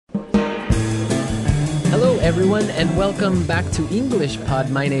everyone, and welcome back to English Pod.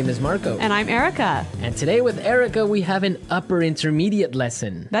 My name is Marco. And I'm Erica. And today with Erica, we have an upper intermediate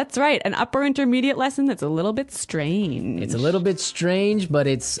lesson. That's right, an upper intermediate lesson that's a little bit strange. It's a little bit strange, but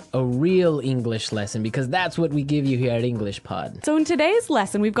it's a real English lesson because that's what we give you here at English Pod. So in today's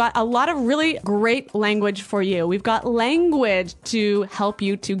lesson, we've got a lot of really great language for you. We've got language to help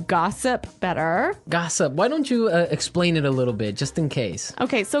you to gossip better. Gossip. Why don't you explain it a little bit, just in case?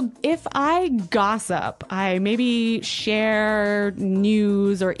 Okay, so if I gossip, I maybe share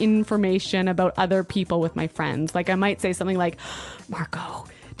news or information about other people with my friends. Like I might say something like, Marco,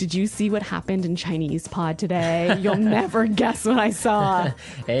 did you see what happened in Chinese pod today? You'll never guess what I saw.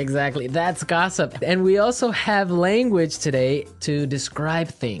 Exactly. That's gossip. And we also have language today to describe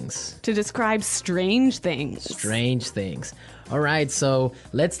things. To describe strange things. Strange things. All right, so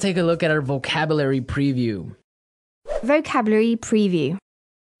let's take a look at our vocabulary preview. Vocabulary preview.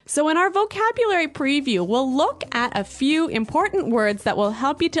 So in our vocabulary preview, we'll look at a few important words that will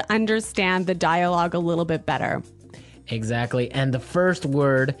help you to understand the dialogue a little bit better. Exactly. And the first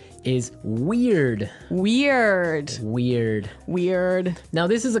word is weird. Weird. Weird. Weird. Now,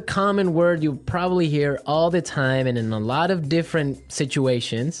 this is a common word you probably hear all the time and in a lot of different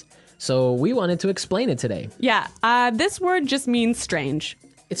situations. So we wanted to explain it today. Yeah, this word just means strange.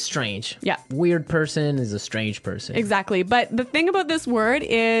 It's strange. Yeah. Weird person is a strange person. Exactly. But the thing about this word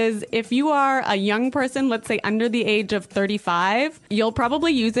is if you are a young person, let's say under the age of 35, you'll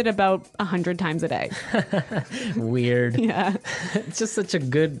probably use it about 100 times a day. Weird. Yeah. It's just such a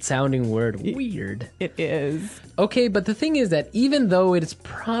good sounding word. Weird. It is. Okay, but the thing is that even though it's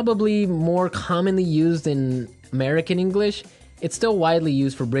probably more commonly used in American English, it's still widely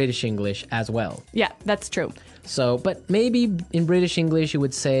used for British English as well. Yeah, that's true. So, but maybe in British English you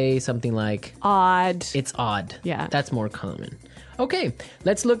would say something like Odd. it's odd. Yeah. That's more common. Okay,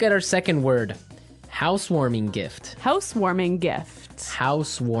 let's look at our second word. Housewarming gift. Housewarming gift.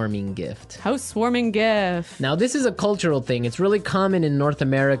 Housewarming gift. Housewarming gift. Now, this is a cultural thing. It's really common in North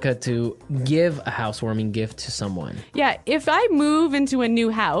America to give a housewarming gift to someone. Yeah, if I move into a new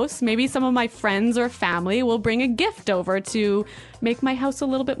house, maybe some of my friends or family will bring a gift over to make my house a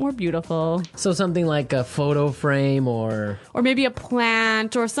little bit more beautiful. So something like a photo frame or maybe a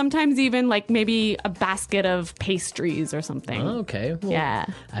plant, or sometimes even like maybe a basket of pastries or something. Oh, okay. Well, Yeah.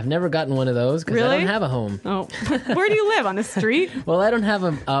 I've never gotten one of those because I Really? don't have a home. Oh, where do you live? On the street? Well, I don't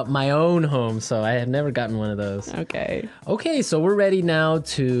have my own home, so I have never gotten one of those. Okay. Okay, so we're ready now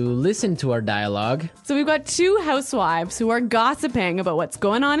to listen to our dialogue. So we've got two housewives who are gossiping about what's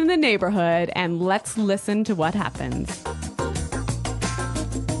going on in the neighborhood, and let's listen to what happens.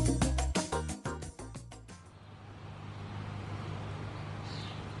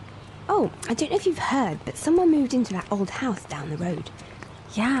 Oh, I don't know if you've heard, but someone moved into that old house down the road.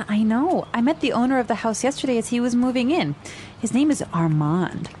 Yeah, I know. I met the owner of the house yesterday as he was moving in. His name is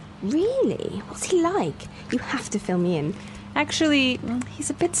Armand. Really? What's he like? You have to fill me in. Actually, he's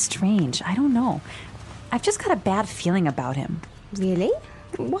a bit strange. I don't know. I've just got a bad feeling about him. Really?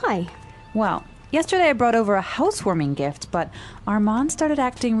 Why? Well, yesterday I brought over a housewarming gift, but Armand started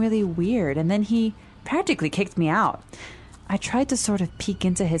acting really weird, and then he practically kicked me out. I tried to sort of peek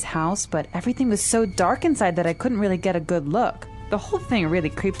into his house, but everything was so dark inside that I couldn't really get a good look. The whole thing really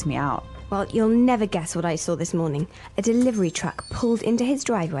creeped me out. Well, you'll never guess what I saw this morning. A delivery truck pulled into his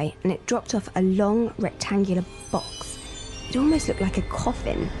driveway and it dropped off a long rectangular box. It almost looked like a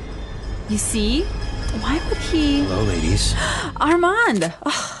coffin. You see? Why would he... Hello, ladies. Armand!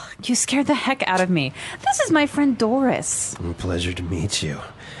 Oh, you scared the heck out of me. This is my friend Doris. Pleasure to meet you.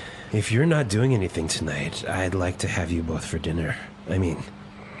 If you're not doing anything tonight, I'd like to have you both for dinner. I mean,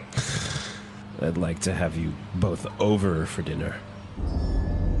 I'd like to have you both over for dinner.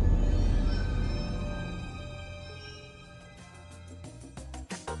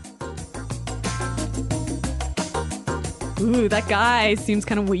 Ooh, that guy seems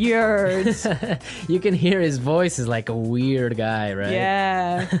kind of weird. You can hear his voice is like a weird guy, right?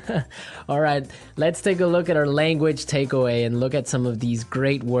 Yeah. All right, let's take a look at our language takeaway and look at some of these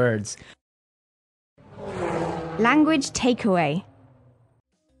great words. Language takeaway.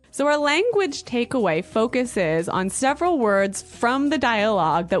 So our language takeaway focuses on several words from the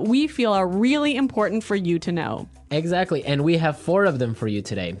dialogue that we feel are really important for you to know. Exactly, and we have 4 of them for you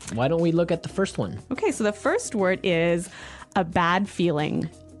today. Why don't we look at the first one? Okay, so the first word is a bad feeling.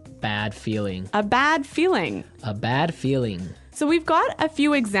 Bad feeling. A bad feeling. A bad feeling. So we've got a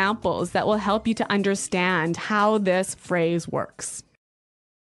few examples that will help you to understand how this phrase works.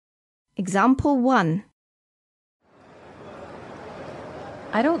 Example 1.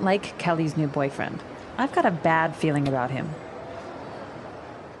 I don't like Kelly's new boyfriend. I've got a bad feeling about him.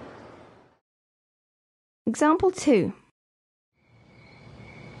 Example 2.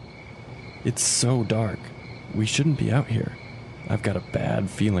 It's so dark. We shouldn't be out here. I've got a bad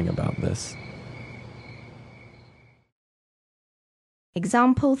feeling about this.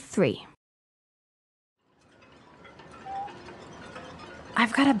 Example 3.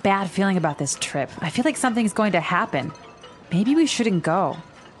 I've got a bad feeling about this trip. I feel like something's going to happen. Maybe we shouldn't go.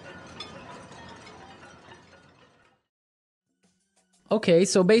 Okay,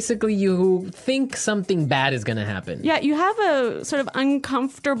 so basically you think something bad is going to happen. Yeah, you have a sort of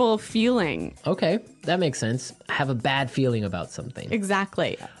uncomfortable feeling. Okay, that makes sense. I have a bad feeling about something.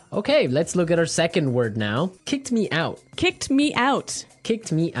 Exactly. Okay, let's look at our second word now. Kicked me out. Kicked me out.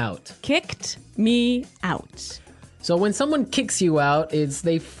 Kicked me out. Kicked me out. So when someone kicks you out, it's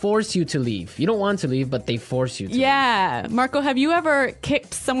they force you to leave. You don't want to leave, but they force you to. Yeah. Marco, have you ever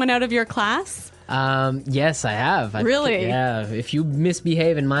kicked someone out of your class? Yes, I have. Really? Yeah. If you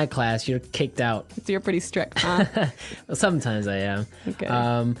misbehave in my class, you're kicked out. So you're pretty strict, huh? Well, sometimes I am.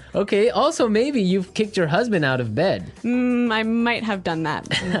 Okay. Okay. Also, maybe you've kicked your husband out of bed. I might have done that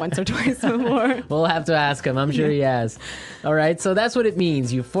once or twice before. We'll have to ask him. I'm sure he has. All right. So that's what it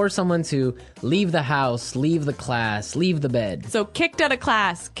means. You force someone to leave the house, leave the class, leave the bed. So kicked out of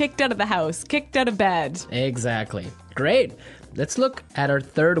class, kicked out of the house, kicked out of bed. Exactly. Great. Let's look at our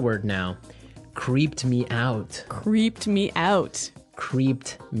third word now. Creeped me out. Creeped me out.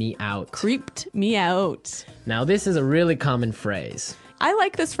 Creeped me out. Creeped me out. Now, this is a really common phrase. I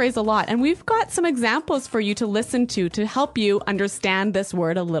like this phrase a lot, and we've got some examples for you to listen to help you understand this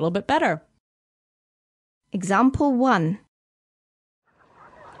word a little bit better. Example 1.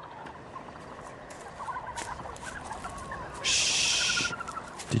 Shh.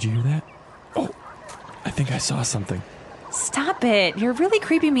 Did you hear that? Oh, I think I saw something. Stop it. You're really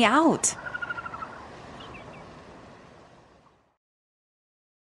creeping me out.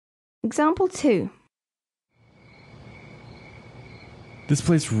 Example 2. This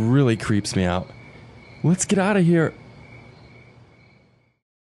place really creeps me out. Let's get out of here.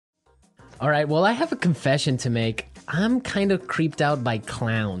 All right, well, I have a confession to make. I'm kind of creeped out by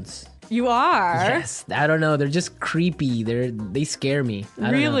clowns. You are? Yes, I don't know. They're just creepy. They scare me. I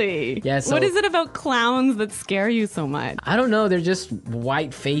don't know. Really? Yeah. So, what is it about clowns that scare you so much? I don't know. They're just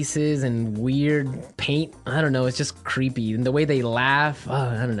white faces and weird paint. I don't know. It's just creepy. And the way they laugh. Oh,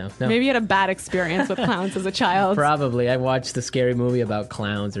 I don't know. No. Maybe you had a bad experience with clowns as a child. Probably. I watched a scary movie about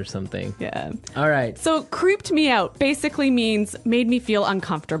clowns or something. Yeah. All right. So creeped me out basically means made me feel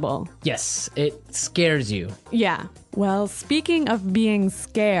uncomfortable. Yes, it scares you. Yeah. Well, speaking of being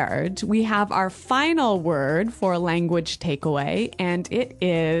scared, we have our final word for language takeaway, and it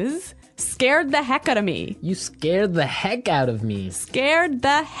is scared the heck out of me. You scared the heck out of me. Scared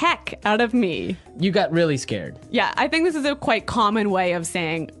the heck out of me. You got really scared. Yeah, I think this is a quite common way of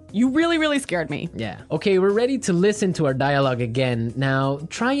saying, you really, really scared me. Yeah. Okay, we're ready to listen to our dialogue again. Now,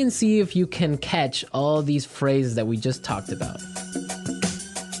 try and see if you can catch all these phrases that we just talked about.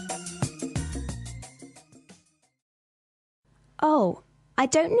 Oh, I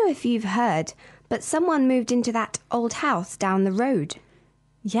don't know if you've heard, but someone moved into that old house down the road.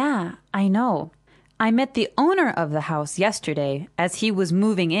 Yeah, I know. I met the owner of the house yesterday as he was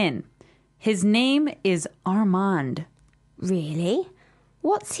moving in. His name is Armand. Really?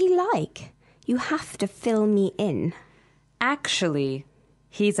 What's he like? You have to fill me in. Actually,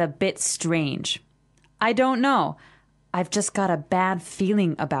 he's a bit strange. I don't know. I've just got a bad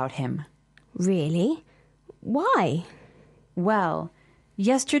feeling about him. Really? Why? Well,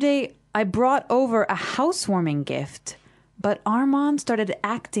 yesterday I brought over a housewarming gift, but Armand started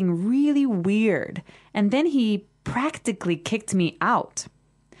acting really weird, and then he practically kicked me out.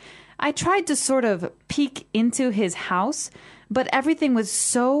 I tried to sort of peek into his house, but everything was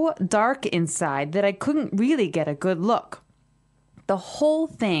so dark inside that I couldn't really get a good look. The whole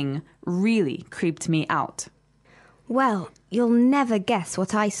thing really creeped me out. Well, you'll never guess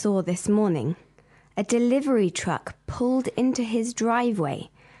what I saw this morning. A delivery truck pulled into his driveway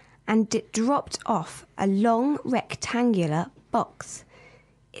and it dropped off a long rectangular box.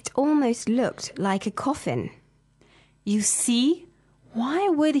 It almost looked like a coffin. You see? Why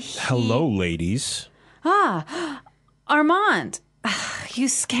would he... Hello, ladies. Armand, you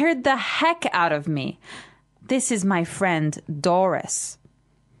scared the heck out of me. This is my friend Doris.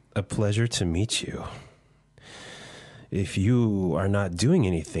 A pleasure to meet you. If you are not doing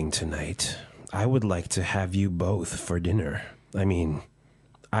anything tonight, I would like to have you both for dinner.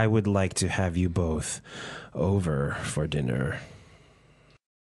 I would like to have you both over for dinner.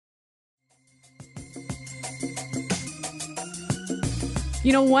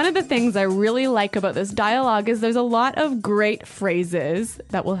 You know, one of the things I really like about this dialogue is there's a lot of great phrases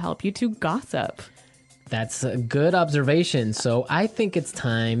that will help you to gossip. That's a good observation. So I think it's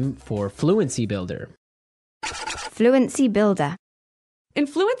time for Fluency Builder. Fluency Builder. In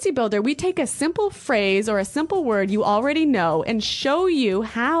Fluency Builder, we take a simple phrase or a simple word you already know and show you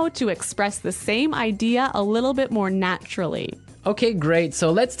how to express the same idea a little bit more naturally. Okay, great. So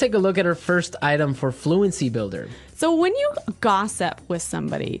let's take a look at our first item for Fluency Builder. So when you gossip with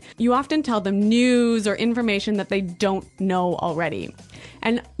somebody, you often tell them news or information that they don't know already.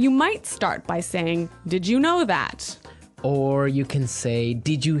 And you might start by saying, "Did you know that?" Or you can say,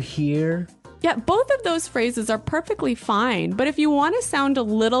 "Did you hear?" Yeah, both of those phrases are perfectly fine, but if you want to sound a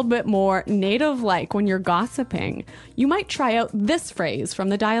little bit more native-like when you're gossiping, you might try out this phrase from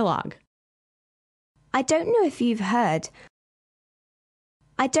the dialogue. I don't know if you've heard.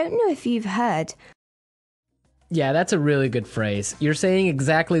 Yeah, that's a really good phrase. You're saying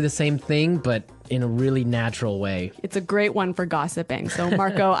exactly the same thing, but in a really natural way. It's a great one for gossiping. So,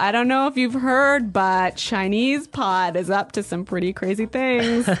 Marco, I don't know if you've heard, but Chinese pod is up to some pretty crazy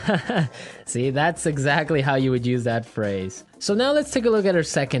things. See, that's exactly how you would use that phrase. So now let's take a look at our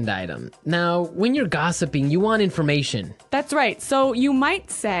second item. Now, when you're gossiping, you want information. That's right. So you might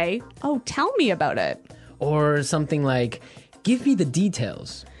say, "Oh, tell me about it." Or something like, "Give me the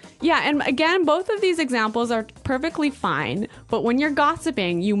details." Yeah, and again, both of these examples are perfectly fine, but when you're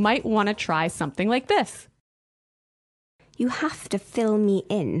gossiping, you might want to try something like this. You have to fill me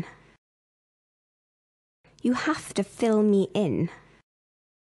in. You have to fill me in.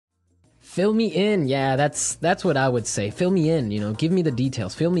 Fill me in. Yeah, that's what I would say. Fill me in, give me the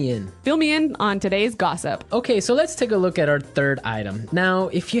details. Fill me in. Fill me in on today's gossip. Okay, so let's take a look at our third item. Now,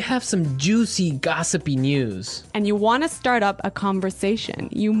 if you have some juicy, gossipy news, And you want to start up a conversation,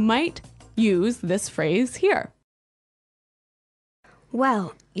 you might use this phrase here.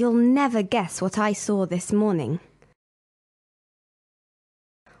 Well, you'll never guess what I saw this morning.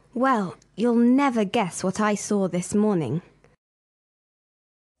 Well, you'll never guess what I saw this morning.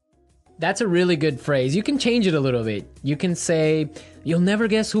 that's a really good phrase. You can change it a little bit. You can say, "You'll never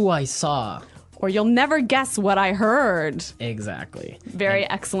guess who I saw." Or "You'll never guess what I heard." Exactly. Very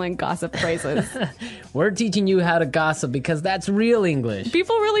excellent gossip phrases. We're teaching you how to gossip because that's real English.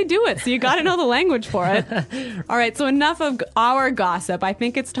 People really do it, so you got to know the language for it. All right, so enough of our gossip. I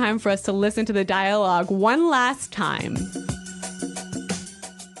think it's time for us to listen to the dialogue one last time.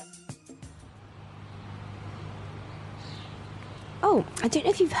 Oh, I don't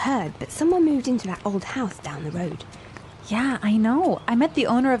know if you've heard, but someone moved into that old house down the road. Yeah, I know. I met the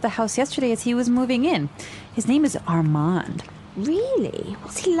owner of the house yesterday as he was moving in. His name is Armand. Really?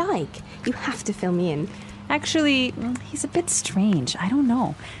 What's he like? You have to fill me in. Actually, he's a bit strange. I don't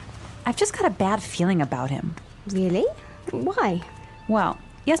know. I've just got a bad feeling about him. Really? Why? Well,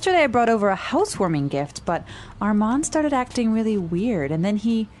 yesterday I brought over a housewarming gift, but Armand started acting really weird, and then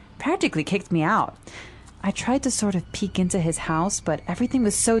he practically kicked me out. I tried to sort of peek into his house, but everything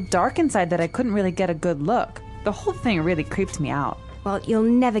was so dark inside that I couldn't really get a good look. The whole thing really creeped me out. Well, you'll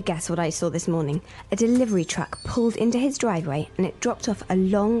never guess what I saw this morning. A delivery truck pulled into his driveway and it dropped off a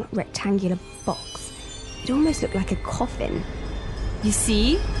long rectangular box. It almost looked like a coffin. You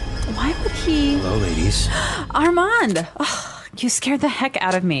see? Why would he... Hello, ladies. Armand! Oh, you scared the heck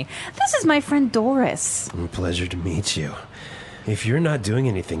out of me. This is my friend Doris. Pleasure to meet you. If you're not doing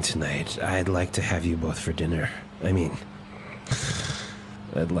anything tonight, I'd like to have you both for dinner. I mean,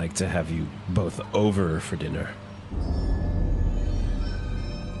 I'd like to have you both over for dinner.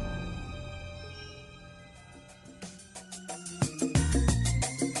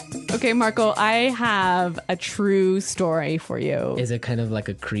 Okay, Marco, I have a true story for you. Is it kind of like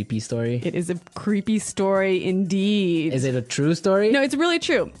a creepy story? It is a creepy story indeed. Is it a true story? No, it's really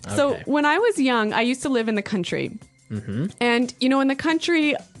true. So Okay. when I was young, I used to live in the country. And, in the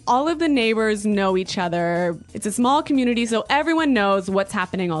country, all of the neighbors know each other. It's a small community, so everyone knows what's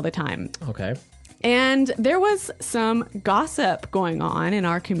happening all the time. Okay. And there was some gossip going on in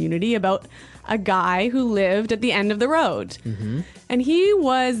our community about a guy who lived at the end of the road. And he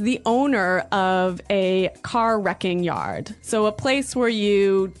was the owner of a car wrecking yard. So a place where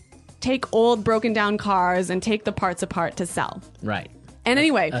you take old broken down cars and take the parts apart to sell. Right. And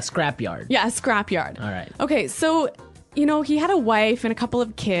anyway, A scrapyard. yeah, a scrapyard. All right. Okay, so, he had a wife and a couple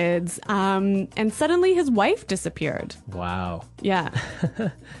of kids, and suddenly his wife disappeared. Wow. Yeah.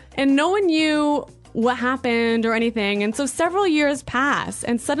 And no one knew what happened or anything. And so several years pass,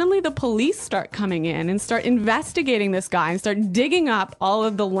 and suddenly the police start coming in and start investigating this guy and start digging up all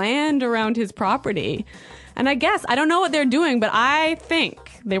of the land around his property. And I don't know what they're doing, but I think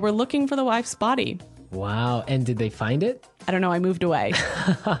they were looking for the wife's body. Wow. And did they find it? I don't know, I moved away.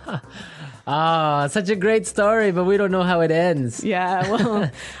 Ah, such a great story, but we don't know how it ends. Yeah, well,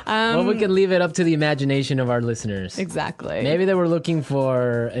 Well, we can leave it up to the imagination of our listeners. exactly. Maybe they were looking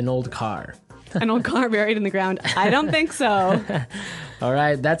for an old car. An old car buried in the ground. I don't think so. All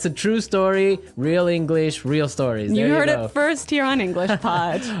right, that's a true story. Real English, real stories. You There heard go. it first here on English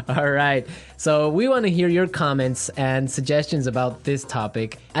Pod. All right. So we want to hear your comments and suggestions about this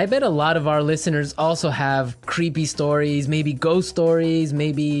topic. I bet a lot of our listeners also have creepy stories, maybe ghost stories,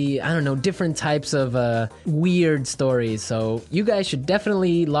 maybe, I don't know, different types of weird stories. So you guys should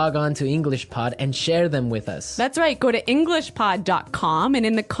definitely log on to English Pod and share them with us. That's right. Go to EnglishPod.com and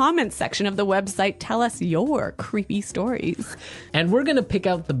in the comments section of the website, tell us your creepy stories. And we're going to pick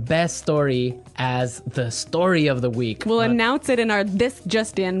out the best story as the story of the week. We'll announce it in our This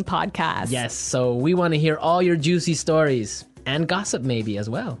Just In podcast. Yes, so we want to hear all your juicy stories and gossip maybe as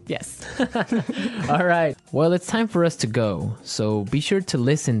well. Yes. All right. Well, it's time for us to go. So be sure to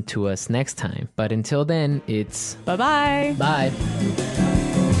listen to us next time. But until then, it's Bye-bye. bye.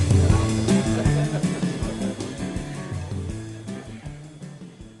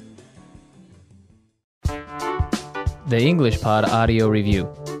 The English Pod Audio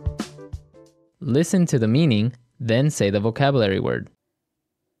Review. Listen to the meaning, then say the vocabulary word.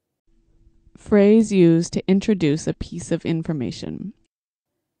 Phrase used to introduce a piece of information.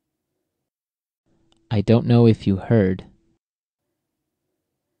 I don't know if you heard.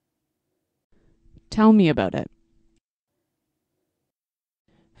 Tell me about it.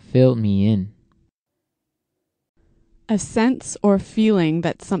 Fill me in. A sense or feeling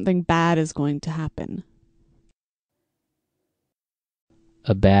that something bad is going to happen.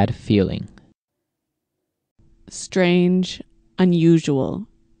 A bad feeling. Strange, unusual.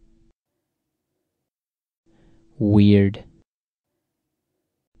 Weird.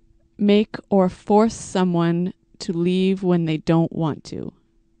 Make or force someone to leave when they don't want to.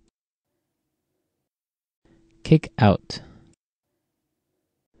 Kick out.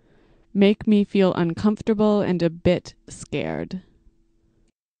 Make me feel uncomfortable and a bit scared.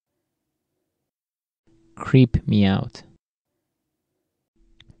 Creep me out.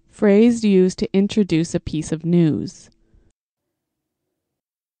 Phrase used to introduce a piece of news.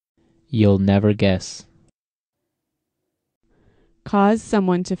 You'll never guess. Cause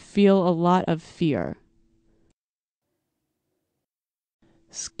someone to feel a lot of fear.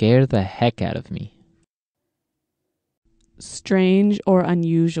 Scare the heck out of me. Strange or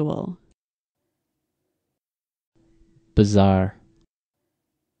unusual. Bizarre.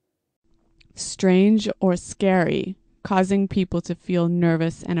 Strange or scary, causing people to feel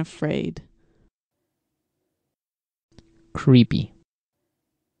nervous and afraid. Creepy.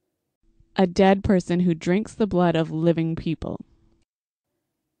 A dead person who drinks the blood of living people.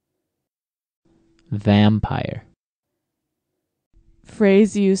 Vampire.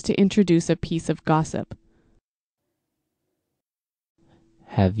 Phrase used to introduce a piece of gossip.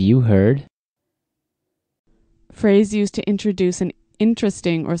 Have you heard? Phrase used to introduce an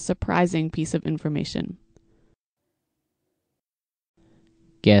interesting or surprising piece of information.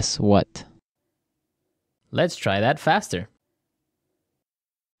 Guess what? Let's try that faster.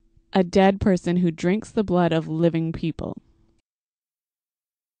 A dead person who drinks the blood of living people.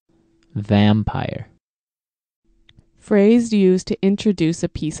 Vampire. Phrase used to introduce a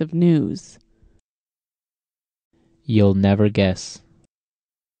piece of news. You'll never guess.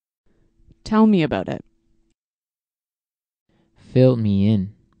 Tell me about it. Fill me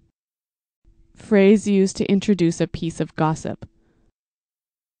in. Phrase used to introduce a piece of gossip.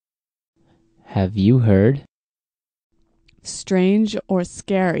 Have you heard? Strange or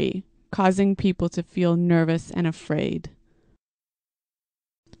scary, causing people to feel nervous and afraid.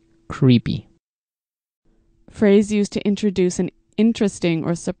 Creepy. Phrase used to introduce an interesting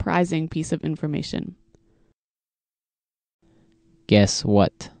or surprising piece of information. Guess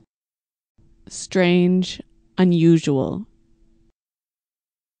what? Strange, unusual.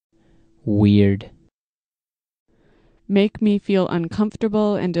 Weird. Make me feel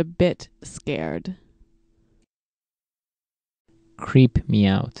uncomfortable and a bit scared. Creep me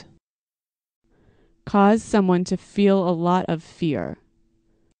out. Cause someone to feel a lot of fear.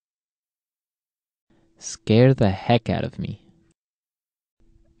 Scare the heck out of me.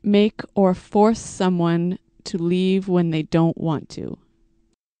 Make or force someone to leave when they don't want to.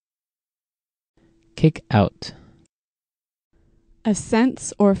 Kick out. A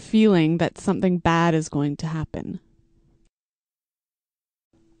sense or feeling that something bad is going to happen.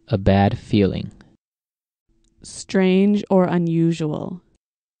 A bad feeling. Strange or unusual.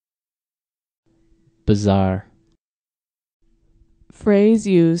 Bizarre. Phrase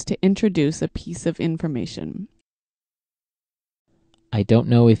used to introduce a piece of information. I don't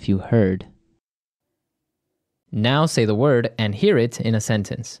know if you heard. Now say the word and hear it in a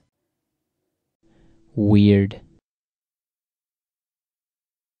sentence. Weird.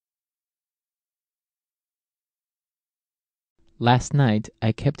 Last night,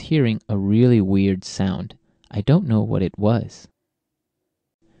 I kept hearing a really weird sound. I don't know what it was.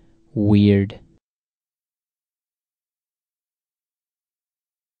 Weird.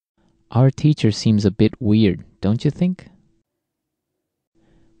 Our teacher seems a bit weird, don't you think?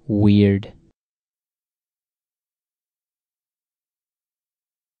 Weird.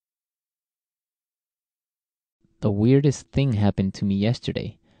 The weirdest thing happened to me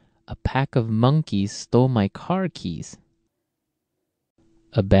yesterday. A pack of monkeys stole my car keys.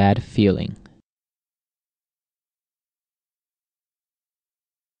 A bad feeling.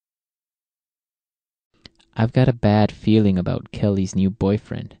 I've got a bad feeling about Kelly's new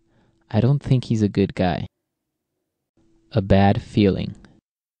boyfriend. I don't think he's a good guy. A bad feeling.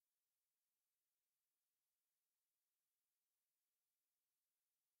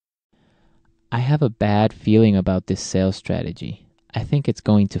 I have a bad feeling about this sales strategy. I think it's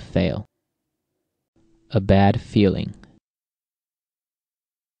going to fail. A bad feeling.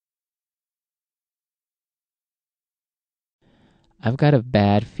 I've got a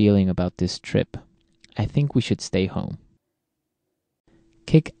bad feeling about this trip. I think we should stay home.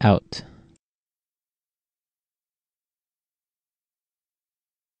 Kick out.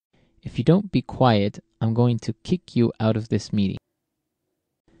 If you don't be quiet, I'm going to kick you out of this meeting.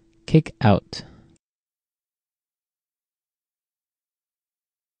 Kick out.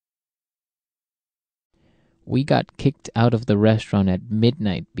 We got kicked out of the restaurant at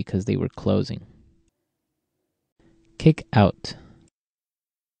midnight because they were closing. Kick out.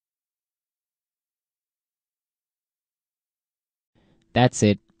 That's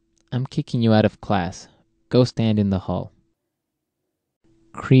it. I'm kicking you out of class. Go stand in the hall.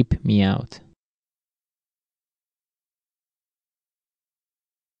 Creep me out.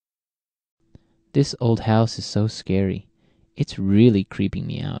 This old house is so scary. It's really creeping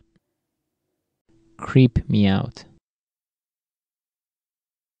me out. Creep me out.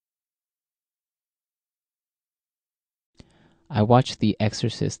 I watched The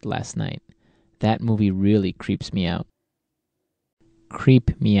Exorcist last night. That movie really creeps me out.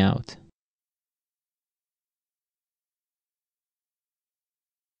 Creep me out.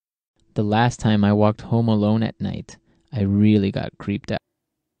 The last time I walked home alone at night, I really got creeped out.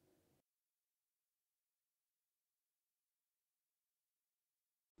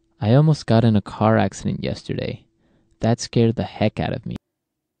 I almost got in a car accident yesterday. That scared the heck out of me.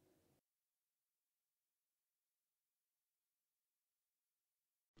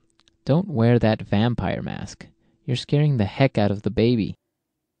 Don't wear that vampire mask. You're scaring the heck out of the baby.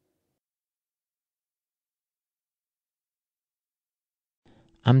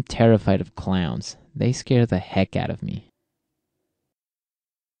 I'm terrified of clowns. They scare the heck out of me.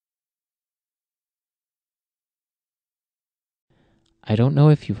 I don't know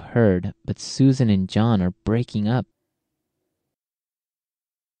if you've heard, but Susan and John are breaking up.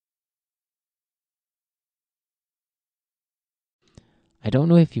 I don't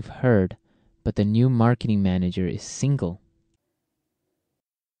know if you've heard, but the new marketing manager is single.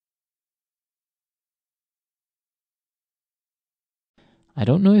 I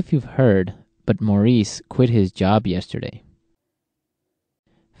don't know if you've heard, but Maurice quit his job yesterday.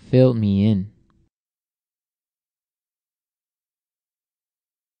 Fill me in.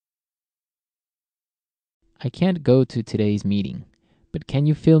 I can't go to today's meeting, but can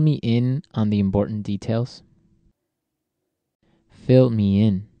you fill me in on the important details? Fill me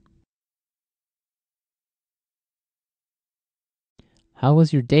in. How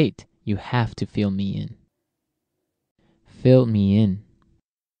was your date? You have to fill me in. Fill me in.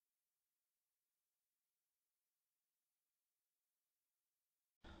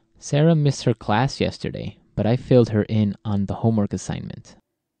 Sarah missed her class yesterday, but I filled her in on the homework assignment.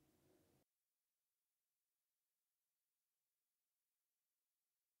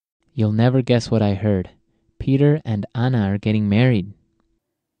 You'll never guess what I heard. Peter and Anna are getting married.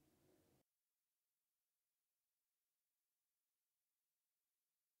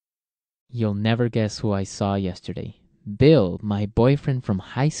 You'll never guess who I saw yesterday. Bill, my boyfriend from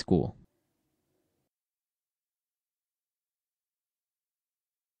high school.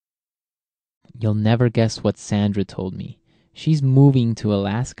 You'll never guess what Sandra told me. She's moving to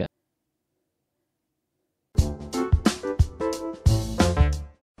Alaska.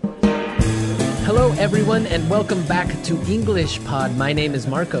 Hello, everyone, and welcome back to English Pod. My name is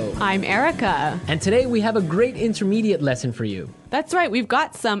Marco. I'm Erica. And today we have a great intermediate lesson for you. That's right. We've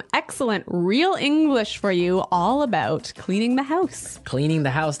got some excellent real English for you all about cleaning the house. Cleaning the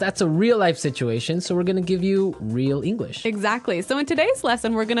house, that's a real life situation, so we're going to give you real English. Exactly. So in today's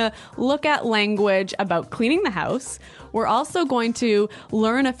lesson, we're going to look at language about cleaning the house. We're also going to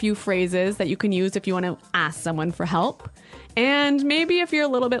learn a few phrases that you can use if you want to ask someone for help. And maybe if you're a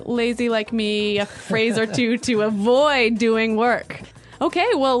little bit lazy like me, a phrase or two to avoid doing work. Okay,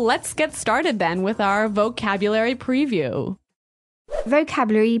 well, let's get started then with our vocabulary preview.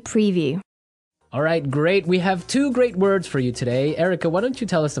 Vocabulary preview. All right, great. We have 2 great words for you today. Erica, why don't you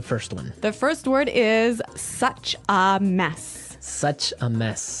tell us the first one? The first word is such a mess. Such a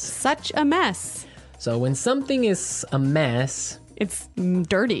mess. Such a mess. So when something is a mess, It's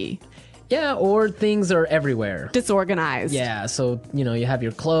dirty, yeah, or things are everywhere. disorganized. Yeah, so, you have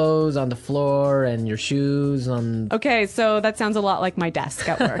your clothes on the floor and your shoes on Okay, so that sounds a lot like my desk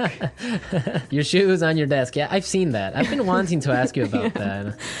at work. your shoes on your desk. Yeah, I've seen that. I've been wanting to ask you about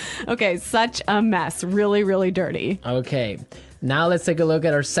that. Okay, such a mess. Really, really dirty. Okay. Now let's take a look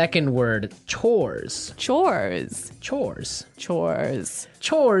at our second word, chores. Chores. Chores. Chores.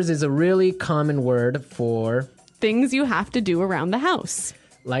 Chores is a really common word for, Things you have to do around the house.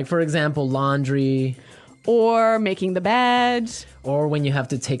 like, for example, laundry, Or making the bed. or when you have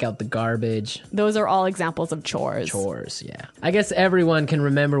to take out the garbage. Those are all examples of chores. Chores, yeah. I guess everyone can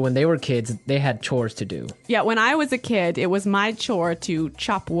remember when they were kids, they had chores to do. Yeah, when I was a kid, it was my chore to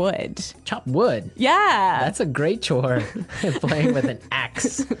chop wood. Chop wood. Yeah. That's a great chore. Playing with an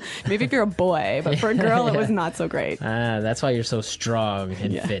axe. Maybe if you're a boy, but for a girl, it was not so great. That's why you're so strong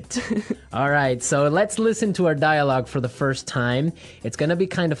and fit. All right, so let's listen to our dialogue for the first time. It's going to be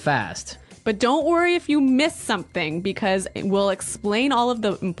kind of fast. But don't worry if you miss something because we'll explain all of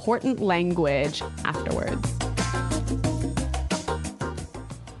the important language afterwards.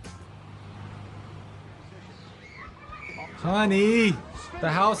 Honey, the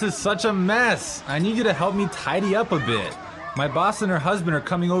house is such a mess. I need you to help me tidy up a bit. My boss and her husband are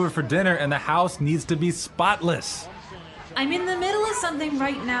coming over for dinner and the house needs to be spotless. I'm in the middle of something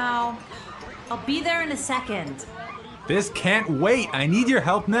right now. I'll be there in a second. This can't wait. I need your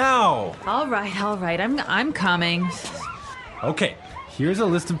help now. All right. I'm coming. Okay, here's a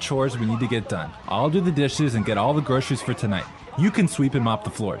list of chores we need to get done. I'll do the dishes and get all the groceries for tonight. You can sweep and mop the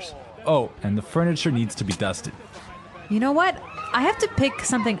floors. Oh, and the furniture needs to be dusted. You know what? I have to pick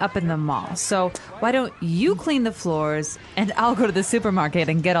something up in the mall, so why don't you clean the floors and I'll go to the supermarket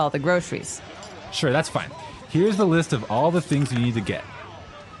and get all the groceries. Sure, that's fine. Here's the list of all the things you need to get.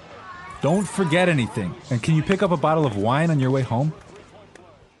 Don't forget anything. And can you pick up a bottle of wine on your way home?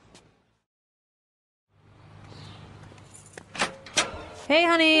 Hey,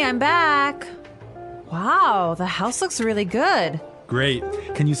 honey, I'm back. Wow, the house looks really good. Great.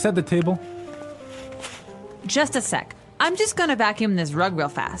 Can you set the table? Just a sec. I'm just gonna vacuum this rug real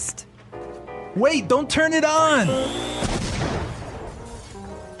fast. Wait, don't turn it on!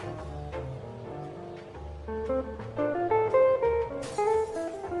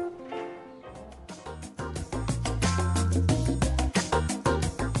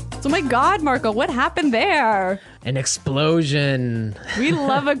 So my God, Marco, what happened there? An explosion. We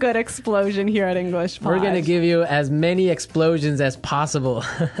love a good explosion here at English Pod. We're going to give you as many explosions as possible.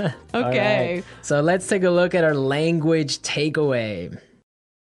 All Okay. right. So let's take a look at our language takeaway.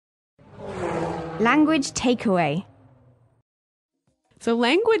 Language takeaway. So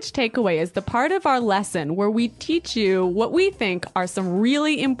language takeaway is the part of our lesson where we teach you what we think are some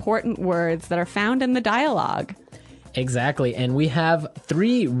really important words that are found in the dialogue. Exactly. And we have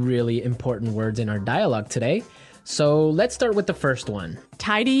 3 really important words in our dialogue today. So let's start with the first one.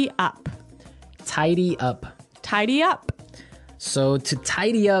 Tidy up. Tidy up. Tidy up. So to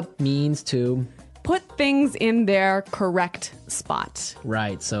tidy up means to, Put things in their correct spot.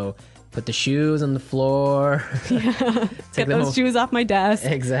 right, so put the shoes on the floor. Get those shoes off my desk.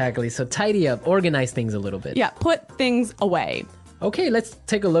 Exactly. So tidy up, organize things a little bit. Yeah, put things away. Okay, let's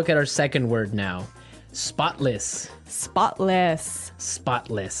take a look at our second word now. Spotless. Spotless.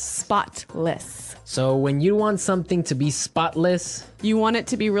 Spotless. Spotless. So when you want something to be spotless, You want it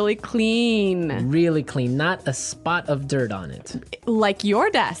to be really clean, really clean, not a spot of dirt on it. like your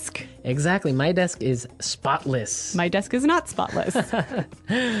desk. Exactly. My desk is spotless. My desk is not spotless.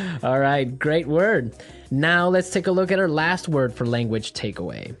 All right, great word. Now let's take a look at our last word for language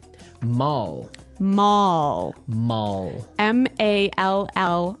takeaway. Mall. Mall. Mall.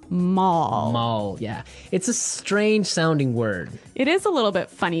 M-A-L-L, mall. Mall, yeah. It's a strange sounding word. It is a little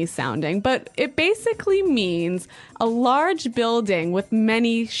bit funny sounding, but it basically means a large building with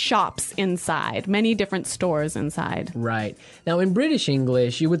many shops inside, many different stores inside. Right. Now, in British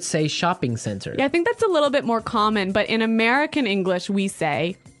English, you would say shopping center. Yeah, I think that's a little bit more common, but in American English, we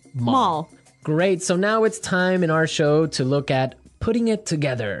say mall. Great. So now it's time in our show to look at putting it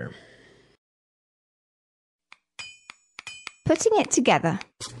together. Putting it together.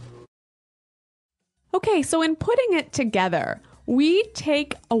 Okay, so in putting it together, we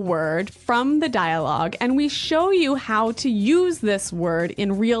take a word from the dialogue and we show you how to use this word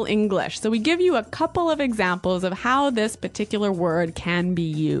in real English. So we give you a couple of examples of how this particular word can be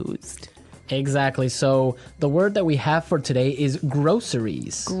used. Exactly. So the word that we have for today is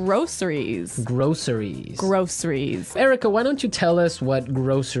groceries. Groceries. Groceries. Groceries. Erica, why don't you tell us what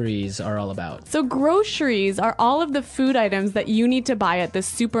groceries are all about? So groceries are all of the food items that you need to buy at the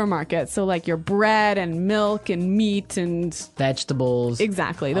supermarket. So like your bread and milk and meat and... Vegetables.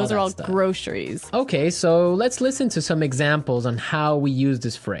 Exactly. Those are all stuff. groceries. Okay, so let's listen to some examples on how we use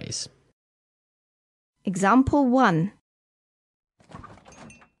this phrase. Example 1.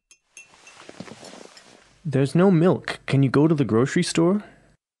 There's no milk. Can you go to the grocery store?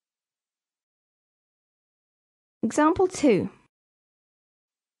 Example 2.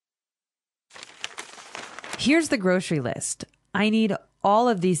 Here's the grocery list. I need all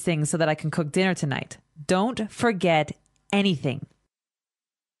of these things so that I can cook dinner tonight. Don't forget anything.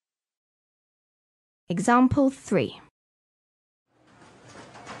 Example 3.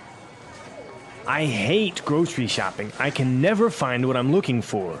 I hate grocery shopping. I can never find what I'm looking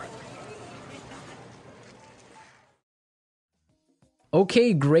for.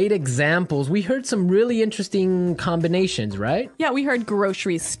 Okay, great examples. We heard some really interesting combinations, right? Yeah, we heard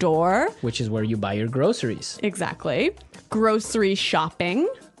grocery store. Which is where you buy your groceries. Exactly. Grocery shopping.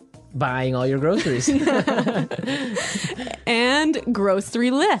 Buying all your groceries. And grocery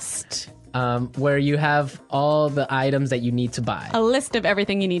list. Where you have all the items that you need to buy. A list of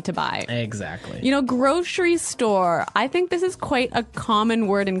everything you need to buy. Exactly. You know, grocery store. I think this is quite a common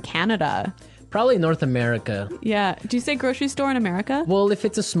word in Canada. Probably North America. Yeah. Do you say grocery store in America? Well, if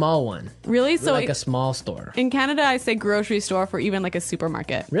it's a small one. Really? So like a small store. in Canada, I say grocery store for even like a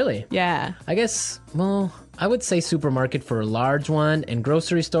supermarket. Really? Yeah. I guess, well, I would say supermarket for a large one and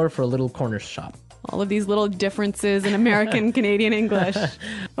grocery store for a little corner shop. All of these little differences in American Canadian English.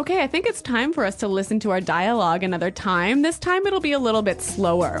 Okay, I think it's time for us to listen to our dialogue another time. This time it'll be a little bit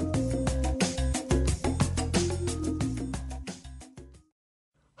slower.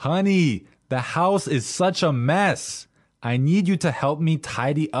 Honey, the house is such a mess. I need you to help me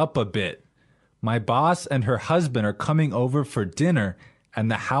tidy up a bit. My boss and her husband are coming over for dinner,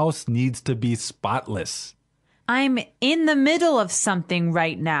 and the house needs to be spotless. I'm in the middle of something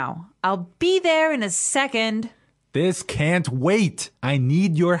right now. I'll be there in a second. This can't wait. I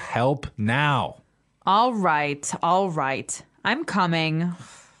need your help now. All right. I'm coming.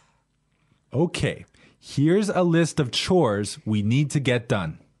 Okay, here's a list of chores we need to get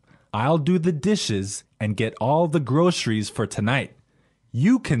done. I'll do the dishes and get all the groceries for tonight.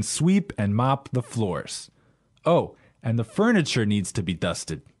 You can sweep and mop the floors. Oh, and the furniture needs to be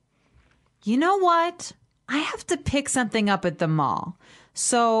dusted. You know what? I have to pick something up at the mall.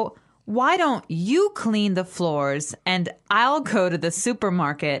 So why don't you clean the floors and I'll go to the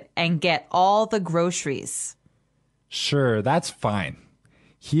supermarket and get all the groceries? Sure, that's fine.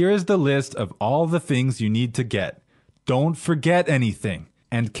 Here's the list of all the things you need to get. Don't forget anything.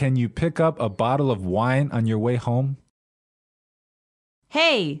 And can you pick up a bottle of wine on your way home?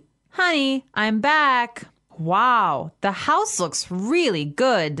 Hey, honey, I'm back. Wow, the house looks really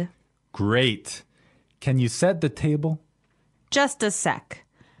good. Great. Can you set the table? Just a sec.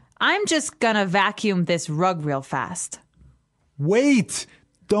 I'm just gonna vacuum this rug real fast. Wait!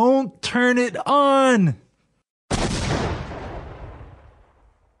 Don't turn it on!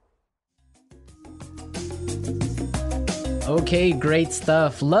 Okay, great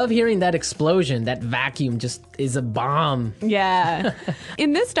stuff. Love hearing that explosion. That vacuum just is a bomb. Yeah.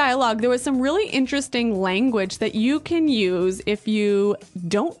 In this dialogue, there was some really interesting language that you can use if you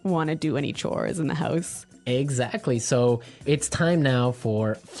don't want to do any chores in the house. Exactly. So it's time now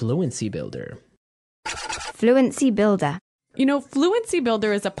for Fluency Builder. Fluency Builder. You know, Fluency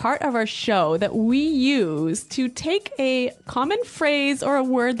Builder is a part of our show that we use to take a common phrase or a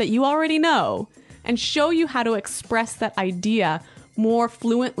word that you already know and show you how to express that idea more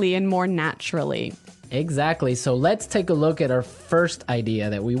fluently and more naturally. Exactly. So let's take a look at our first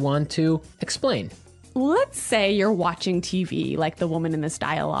idea that we want to explain. let's say you're watching TV like the woman in this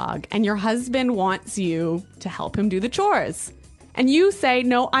dialogue, and your husband wants you to help him do the chores. And you say,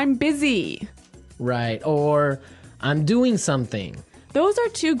 no, I'm busy. Right. Or I'm doing something. Those are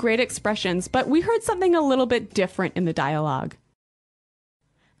two great expressions, but we heard something a little bit different in the dialogue.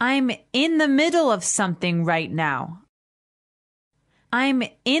 I'm in the middle of something right now. I'm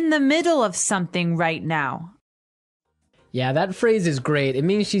in the middle of something right now. Yeah, that phrase is great. It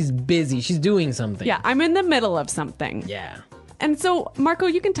means she's busy. She's doing something. Yeah, I'm in the middle of something. Yeah. And so, Marco,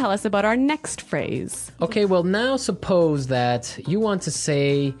 you can tell us about our next phrase. Okay, well, now suppose that you want to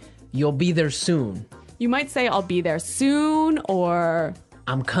say, you'll be there soon. You might say, I'll be there soon, or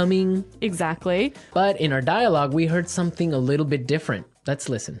I'm coming. Exactly. But in our dialogue, we heard something a little bit different. Let's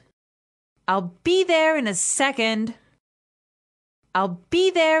listen. I'll be there in a second. I'll be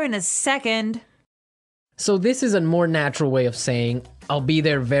there in a second. So this is a more natural way of saying, I'll be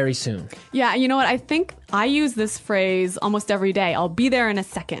there very soon. Yeah, you know what? I think I use this phrase almost every day. I'll be there in a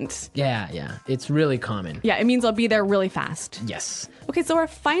second. Yeah. It's really common. Yeah, it means I'll be there really fast. Yes. Okay, so our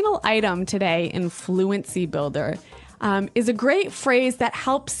final item today in Fluency Builder is a great phrase that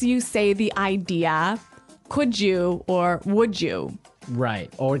helps you say the idea, could you or would you?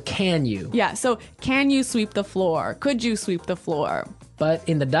 Right. Or can you? Yeah, so can you sweep the floor? Could you sweep the floor? But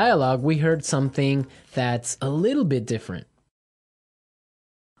in the dialogue, we heard something that's a little bit different.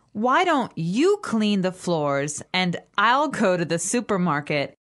 Why don't you clean the floors and I'll go to the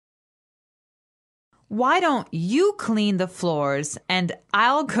supermarket? Why don't you clean the floors and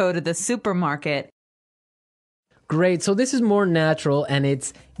I'll go to the supermarket? Great. So this is more natural and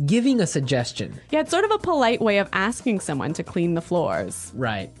it's giving a suggestion. Yeah, it's sort of a polite way of asking someone to clean the floors.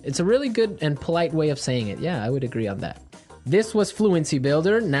 Right. It's a really good and polite way of saying it. Yeah, I would agree on that. This was Fluency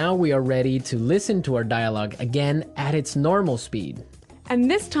Builder. Now we are ready to listen to our dialogue again at its normal speed. And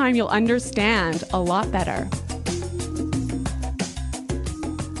this time you'll understand a lot better.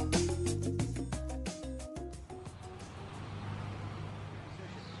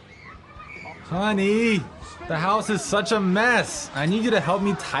 Honey, the house is such a mess. I need you to help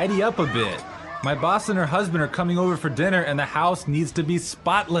me tidy up a bit. My boss and her husband are coming over for dinner and the house needs to be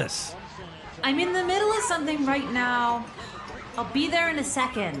spotless. I'm in the middle of something right now. I'll be there in a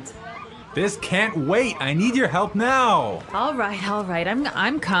second. This can't wait. I need your help now. All right.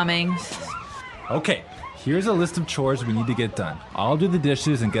 I'm coming. Okay, here's a list of chores we need to get done. I'll do the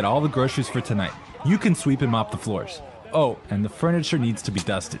dishes and get all the groceries for tonight. You can sweep and mop the floors. Oh, and the furniture needs to be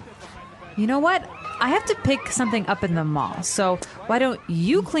dusted. You know what? I have to pick something up in the mall. So why don't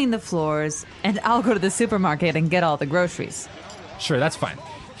you clean the floors and I'll go to the supermarket and get all the groceries? Sure, that's fine.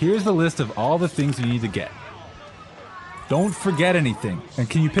 Here's the list of all the things you need to get. Don't forget anything. And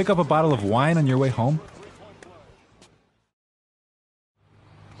can you pick up a bottle of wine on your way home?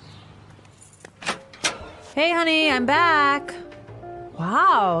 Hey, honey, I'm back.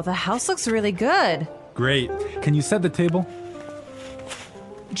 Wow, the house looks really good. Great. Can you set the table?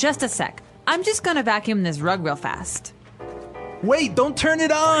 Just a sec. I'm just gonna vacuum this rug real fast. Wait, don't turn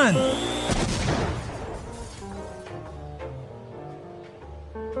it on!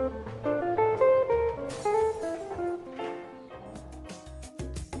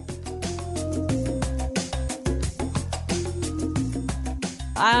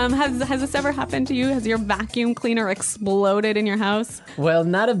 Has this ever happened to you? Has your vacuum cleaner exploded in your house? Well,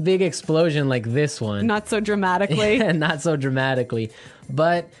 not a big explosion like this one. Not so dramatically. Not so dramatically.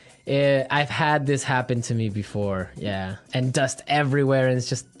 But I've had this happen to me before. Yeah. And dust everywhere. And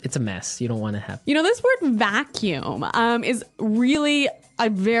it's a mess. You don't want to have. You know, this word vacuum is really a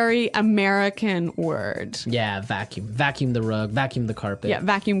very American word. Yeah, vacuum. Vacuum the rug. Vacuum the carpet. Yeah,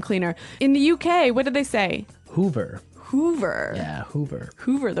 vacuum cleaner. In the UK, what did they say? Hoover. Hoover. Yeah, Hoover.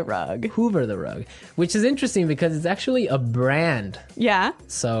 Hoover the rug. Hoover the rug. Which is interesting because it's actually a brand. Yeah.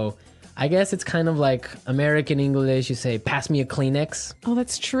 So I guess it's kind of like American English. You say, pass me a Kleenex. Oh,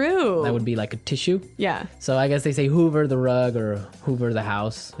 that's true. That would be like a tissue. Yeah. So I guess they say Hoover the rug or Hoover the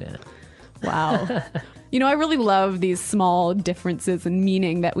house. Yeah. Wow. You know, I really love these small differences in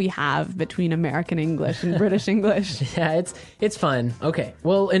meaning that we have between American English and British English. Yeah, it's fun. Okay.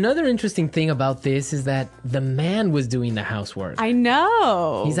 Well, another interesting thing about this is that the man was doing the housework. I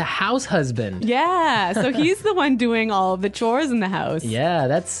know. He's a house husband. Yeah. So he's the one doing all of the chores in the house. Yeah,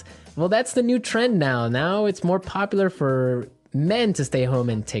 that's the new trend now. Now it's more popular for men to stay home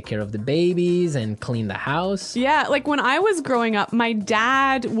and take care of the babies and clean the house. Yeah, like when I was growing up, my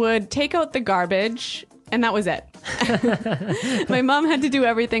dad would take out the garbage And that was it. My mom had to do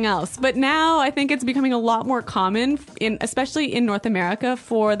everything else. But now I think it's becoming a lot more common, especially in North America,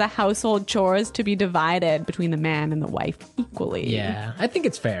 for the household chores to be divided between the man and the wife equally. Yeah, I think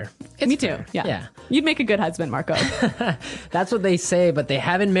it's fair. Me too. Fair. Yeah. You'd make a good husband, Marco. That's what they say, but they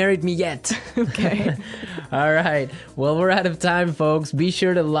haven't married me yet. Okay. All right. Well, we're out of time, folks. Be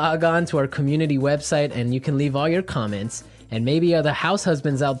sure to log on to our community website and you can leave all your comments. And maybe other house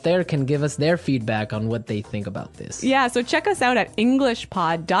husbands out there can give us their feedback on what they think about this. Yeah, so check us out at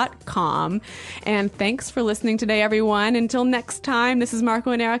englishpod.com. And thanks for listening today, everyone. Until next time, this is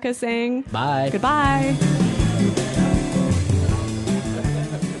Marco and Erica saying bye. Goodbye.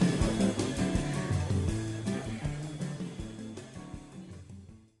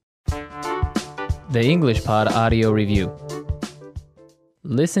 The English Pod Audio Review.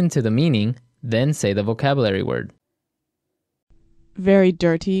 Listen to the meaning, then say the vocabulary word. Very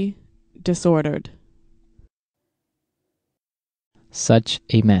dirty, disordered. Such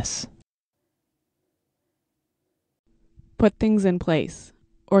a mess. Put things in place.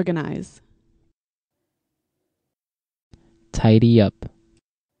 Organize. Tidy up.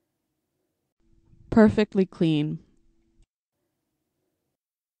 Perfectly clean.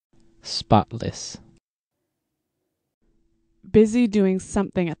 Spotless. Busy doing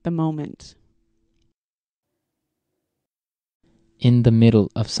something at the moment. In the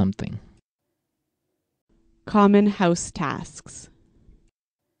middle of something. Common house tasks.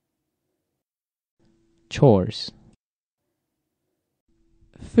 Chores.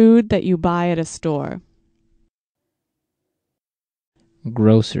 Food that you buy at a store.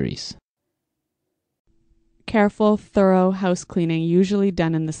 Groceries. Careful, thorough house cleaning, usually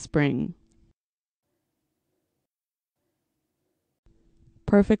done in the spring.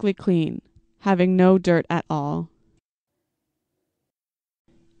 Perfectly clean, having no dirt at all.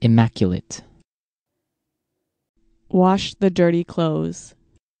 Immaculate. Wash the dirty clothes.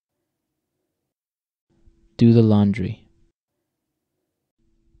 Do the laundry.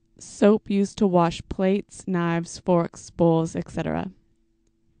 Soap used to wash plates, knives, forks, bowls, etc.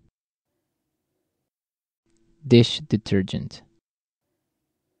 Dish detergent.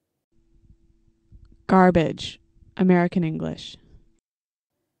 Garbage, American English.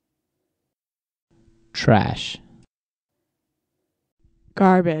 Trash.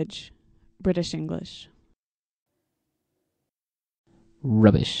 Garbage, British English.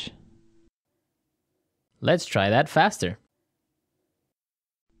 Rubbish. Let's try that faster.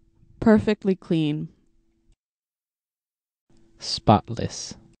 Perfectly clean.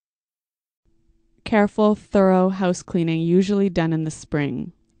 Spotless. Careful, thorough house cleaning, usually done in the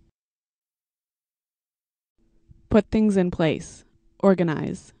spring. Put things in place.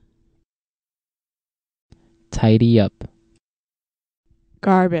 Organize. Tidy up.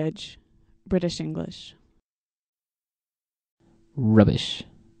 Garbage, British English. Rubbish.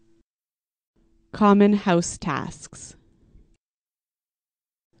 Common house tasks.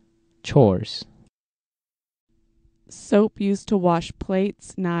 Chores. Soap used to wash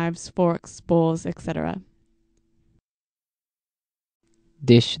plates, knives, forks, bowls, etc.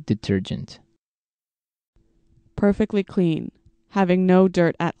 Dish detergent. Perfectly clean, having no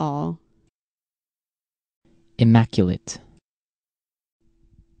dirt at all. Immaculate.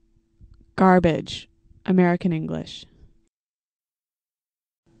 Garbage, American English.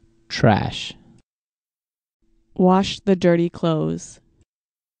 Trash. Wash the dirty clothes.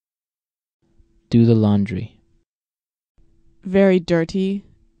 Do the laundry. Very dirty,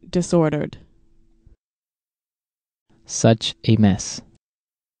 disordered. Such a mess.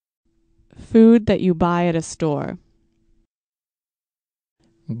 Food that you buy at a store.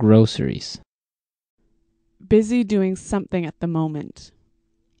 Groceries. Busy doing something at the moment.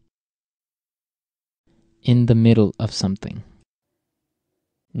 In the middle of something.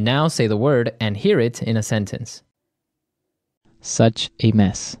 Now say the word and hear it in a sentence. Such a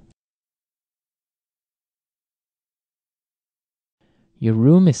mess. Your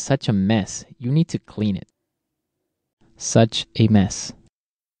room is such a mess. You need to clean it. Such a mess.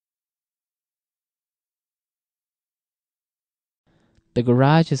 The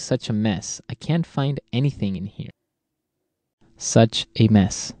garage is such a mess. I can't find anything in here. Such a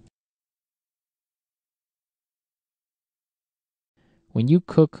mess. When you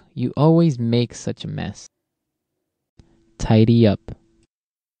cook, you always make such a mess. Tidy up.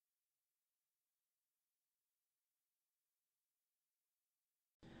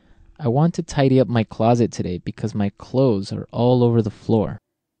 I want to tidy up my closet today because my clothes are all over the floor.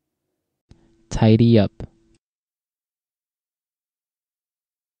 Tidy up.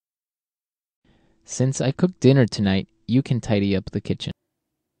 Since I cooked dinner tonight, you can tidy up the kitchen.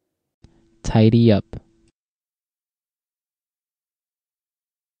 Tidy up.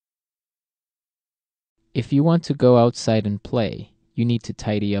 If you want to go outside and play, you need to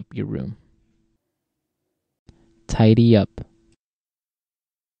tidy up your room. Tidy up.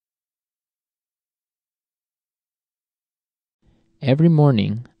 Every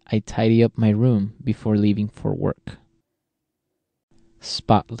morning, I tidy up my room before leaving for work.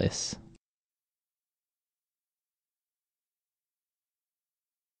 Spotless.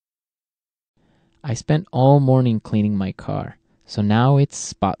 I spent all morning cleaning my car, so now it's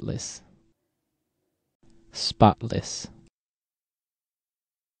spotless. Spotless.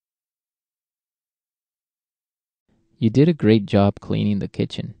 You did a great job cleaning the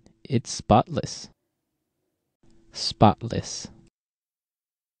kitchen. It's spotless. Spotless.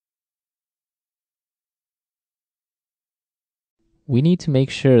 We need to make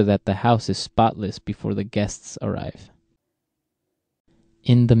sure that the house is spotless before the guests arrive.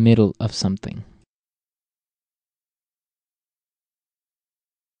 In the middle of something.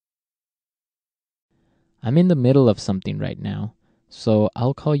 I'm in the middle of something right now, so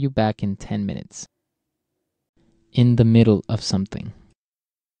I'll call you back in 10 minutes. In the middle of something.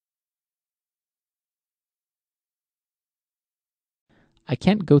 I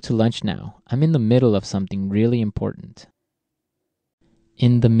can't go to lunch now. I'm in the middle of something really important.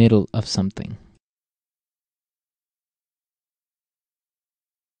 In the middle of something.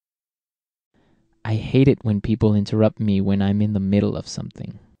 I hate it when people interrupt me when I'm in the middle of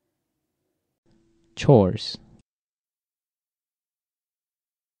something. Chores.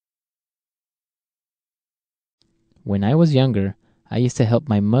 When I was younger, I used to help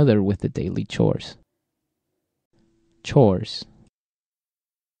my mother with the daily chores. Chores.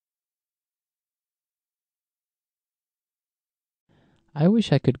 I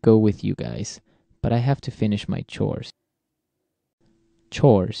wish I could go with you guys, but I have to finish my chores.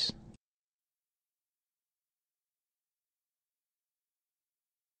 Chores.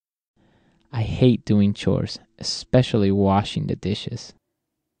 I hate doing chores, especially washing the dishes.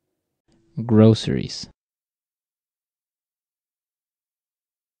 Groceries.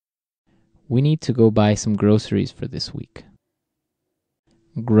 We need to go buy some groceries for this week.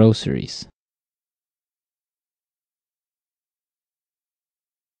 Groceries.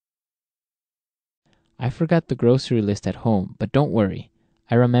 I forgot the grocery list at home, but don't worry.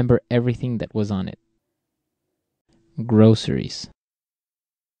 I remember everything that was on it. Groceries.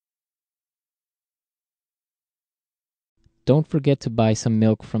 Don't forget to buy some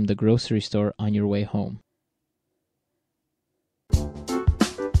milk from the grocery store on your way home.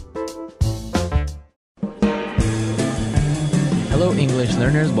 Hello, English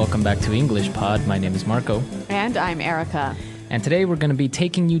learners. Welcome back to English Pod. My name is Marco. And I'm Erica. And today we're going to be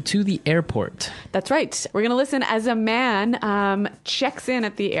taking you to the airport. That's right. We're going to listen as a man checks in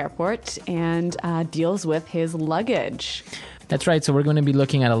at the airport and deals with his luggage. That's right. So we're going to be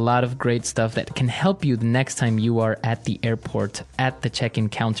looking at a lot of great stuff that can help you the next time you are at the airport at the check-in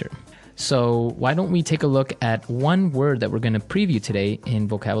counter. So why don't we take a look at one word that we're going to preview today in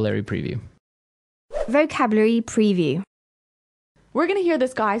Vocabulary Preview. Vocabulary Preview. We're going to hear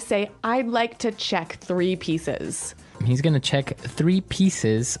this guy say, I'd like to check 3 pieces. He's going to check 3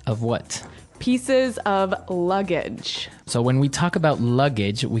 pieces of what? Pieces of luggage. So when we talk about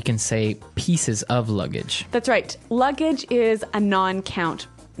luggage, we can say pieces of luggage. That's right. Luggage is a non-count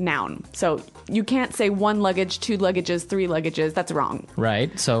noun. So you can't say 1 luggage, 2 luggages, 3 luggages. That's wrong.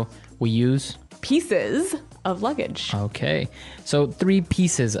 Right. So we use pieces of luggage. Okay. So 3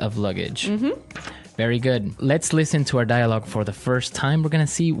 pieces of luggage. Mm-hmm. Very good. Let's listen to our dialogue for the first time. We're going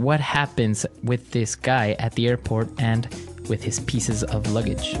to see what happens with this guy at the airport and with his pieces of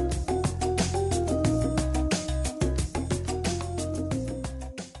luggage.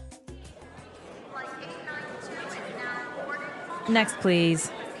 Next, please.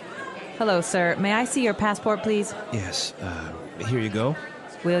 Hello, sir. May I see your passport, please? Yes, here you go.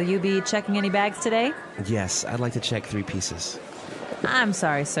 Will you be checking any bags today? Yes, I'd like to check 3 pieces. I'm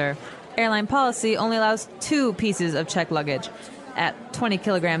sorry, sir. Airline policy only allows 2 pieces of checked luggage at 20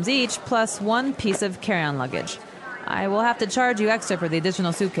 kilograms each, plus 1 piece of carry-on luggage. I will have to charge you extra for the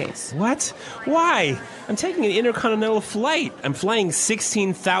additional suitcase. What? Why? I'm taking an intercontinental flight. I'm flying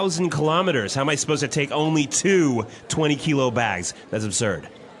 16,000 kilometers. How am I supposed to take only 2 20-kilo bags? That's absurd.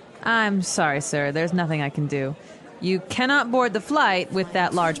 I'm sorry, sir. There's nothing I can do. You cannot board the flight with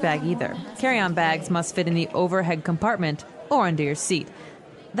that large bag either. Carry-on bags must fit in the overhead compartment or under your seat.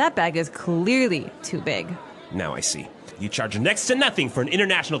 That bag is clearly too big. Now I see. You charge next to nothing for an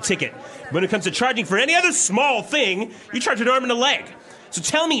international ticket. When it comes to charging for any other small thing, you charge an arm and a leg. So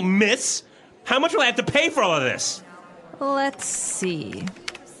tell me, miss, how much will I have to pay for all of this? Let's see.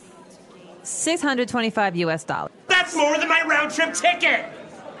 $625 US. That's more than my round-trip ticket!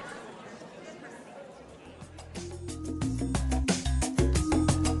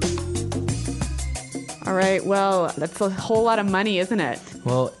 All right, well, that's a whole lot of money, isn't it?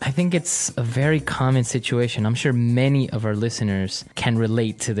 Well, I think it's a very common situation. I'm sure many of our listeners can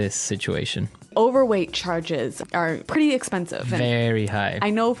relate to this situation. Overweight charges are pretty expensive. And Very high. I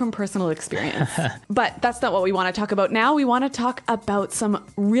know from personal experience. But that's not what we want to talk about now. We want to talk about some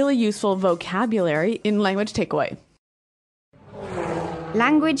really useful vocabulary in language takeaway.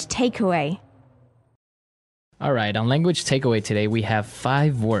 Language takeaway. All right, on language takeaway today, we have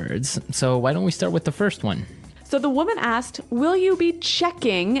 5 words. So why don't we start with the first one? So the woman asked, will you be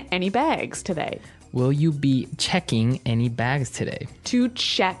checking any bags today? Will you be checking any bags today? To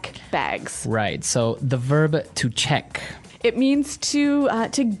check bags. Right, so the verb to check. It means to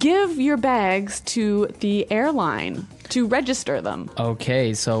give your bags to the airline, to register them.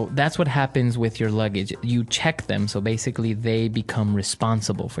 Okay, so that's what happens with your luggage. You check them, so basically they become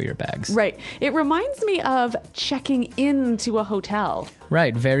responsible for your bags. Right. It reminds me of checking into a hotel.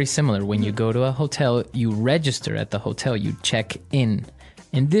 Right, very similar. When you go to a hotel, you register at the hotel, you check in.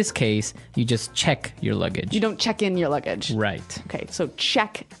 In this case, you just check your luggage. You don't check in your luggage. Right. Okay, so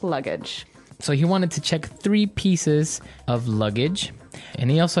check luggage. So he wanted to check 3 pieces of luggage, and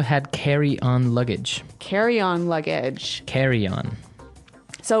he also had carry-on luggage. Carry-on luggage. Carry-on.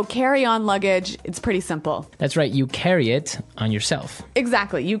 So carry-on luggage, it's pretty simple. That's right, you carry it on yourself.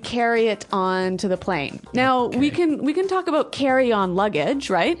 Exactly. You carry it onto the plane. Now, we can talk about carry-on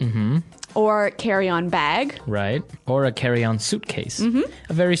luggage, right? Mm-hmm. Or carry-on bag. Right. Or a carry-on suitcase. Mm-hmm.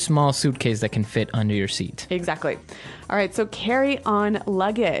 A very small suitcase that can fit under your seat. Exactly. All right, so carry-on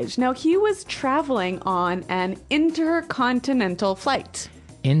luggage. Now, he was traveling on an intercontinental flight.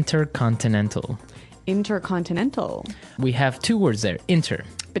 Intercontinental. Intercontinental. We have 2 words there. Inter.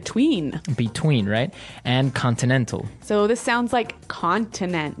 Between. Between, right? And continental. So this sounds like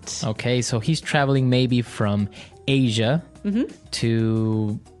continent. Okay, so he's traveling maybe from Asia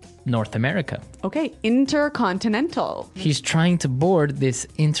to North America. Okay, intercontinental. He's trying to board this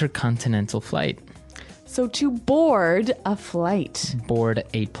intercontinental flight. So to board a flight. Board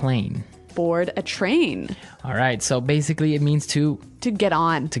a plane. Board a train. All right, so basically it means to get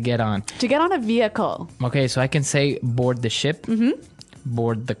on. To get on. To get on a vehicle. Okay, so I can say board the ship.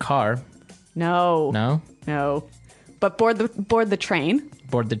 Board the car. No. No? No. But board the train.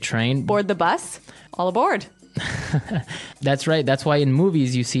 Board the train. Board the bus. All aboard. That's right. That's why in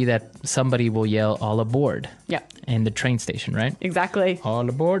movies you see that somebody will yell all aboard. Yeah. In the train station, right? Exactly. All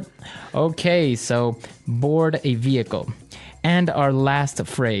aboard. Okay, so board a vehicle. And our last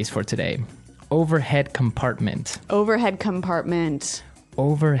phrase for today. Overhead compartment. Overhead compartment.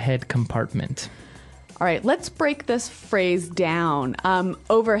 Overhead compartment. All right, let's break this phrase down.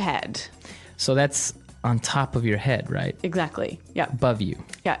 Overhead. So that's on top of your head, right? Exactly. Yeah. Above you.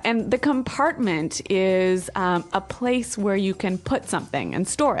 Yeah, and the compartment is a place where you can put something and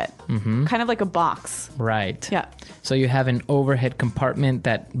store it. Mm-hmm. Kind of like a box. Right. Yeah. So you have an overhead compartment,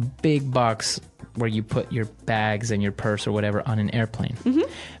 that big box where you put your bags and your purse or whatever on an airplane. Mm-hmm.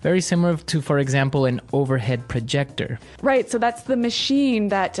 Very similar to, for example, an overhead projector. Right, so that's the machine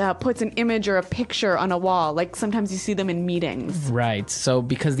that puts an image or a picture on a wall. Like sometimes you see them in meetings. Right, so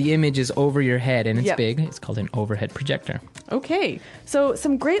because the image is over your head and it's big, it's called an overhead projector. Okay, so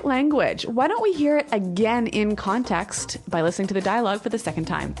some great language. Why don't we hear it again in context by listening to the dialogue for the second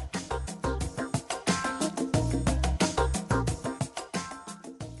time?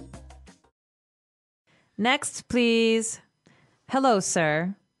 Next, please. Hello,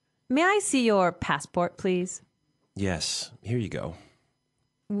 sir. May I see your passport, please? Yes, here you go.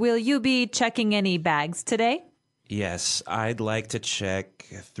 Will you be checking any bags today? Yes, I'd like to check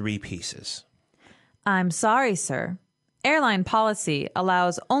 3 pieces. I'm sorry, sir. Airline policy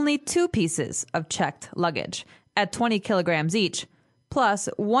allows only 2 pieces of checked luggage at 20 kilograms each, plus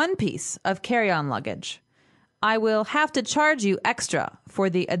 1 piece of carry-on luggage. I will have to charge you extra for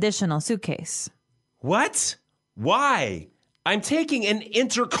the additional suitcase. What? Why? I'm taking an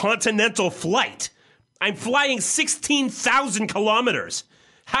intercontinental flight. I'm flying 16,000 kilometers.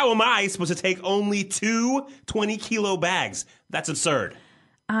 How am I supposed to take only 2 20-kilo bags? That's absurd.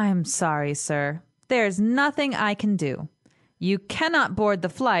 I'm sorry, sir. There's nothing I can do. You cannot board the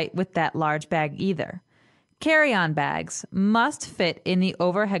flight with that large bag either. Carry-on bags must fit in the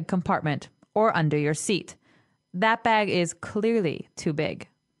overhead compartment or under your seat. That bag is clearly too big.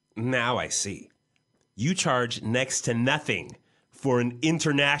 Now I see. You charge next to nothing for an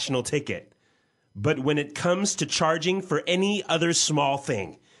international ticket. But when it comes to charging for any other small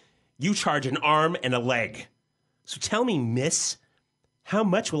thing, you charge an arm and a leg. So tell me, miss, how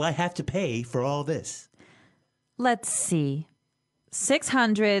much will I have to pay for all this? Let's see.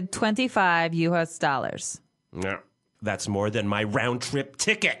 $625 US. No, that's more than my round-trip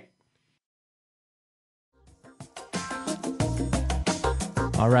ticket.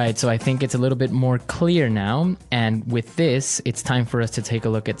 All right, so I think it's a little bit more clear now. And with this, it's time for us to take a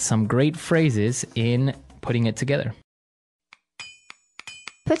look at some great phrases in putting it together.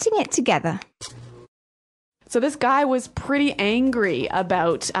 Putting it together. So this guy was pretty angry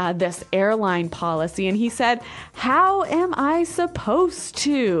about this airline policy, and he said, "How am I supposed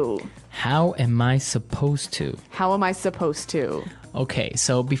to? How am I supposed to? How am I supposed to?" Okay,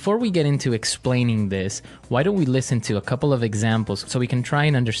 so before we get into explaining this, why don't we listen to a couple of examples so we can try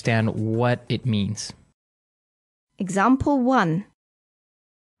and understand what it means? Example 1.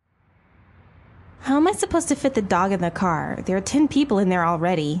 How am I supposed to fit the dog in the car? There are 10 people in there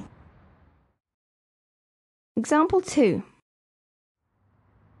already. Example 2.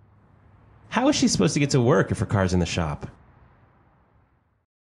 How is she supposed to get to work if her car's in the shop?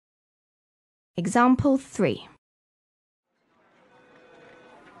 Example 3.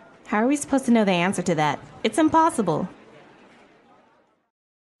 How are we supposed to know the answer to that? It's impossible.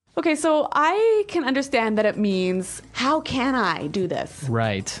 Okay, so I can understand that it means, how can I do this?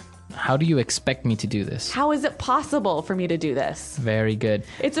 Right. How do you expect me to do this? How is it possible for me to do this? Very good.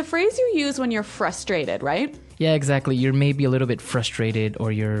 It's a phrase you use when you're frustrated, right? Yeah, exactly. You're maybe a little bit frustrated,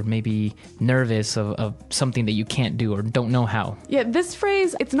 or you're maybe nervous of something that you can't do or don't know how. Yeah, this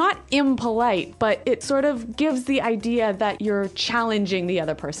phrase, it's not impolite, but it sort of gives the idea that you're challenging the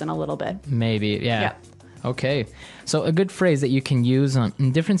other person a little bit. Maybe, yeah. Yeah. Okay. So a good phrase that you can use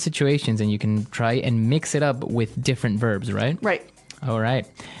in different situations, and you can try and mix it up with different verbs, right? Right. All right.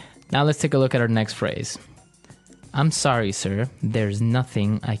 Now let's take a look at our next phrase. I'm sorry, sir. There's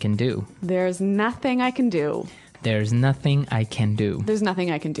nothing I can do. There's nothing I can do. There's nothing I can do. There's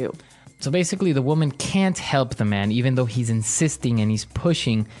nothing I can do. So basically, the woman can't help the man, even though he's insisting and he's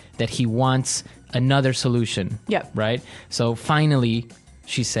pushing that he wants another solution. Yep. Right? So finally,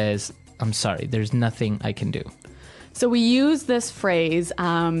 she says, I'm sorry, there's nothing I can do. So we use this phrase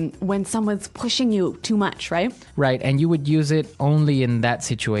when someone's pushing you too much, right? Right, and you would use it only in that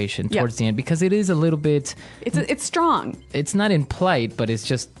situation towards the end, because it is a little bit... It's strong. It's not impolite, but it's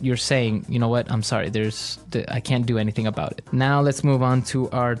just you're saying, you know what, I'm sorry, I can't do anything about it. Now let's move on to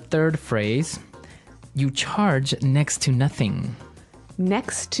our third phrase. You charge next to nothing.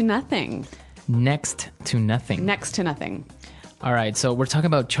 Next to nothing. Next to nothing. Next to nothing. All right, so we're talking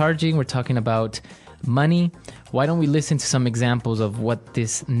about charging, we're talking about money. Why don't we listen to some examples of what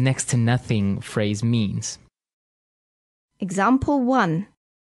this next to nothing phrase means? Example 1.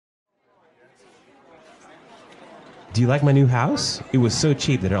 Do you like my new house? It was so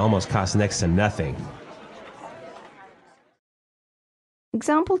cheap that it almost cost next to nothing.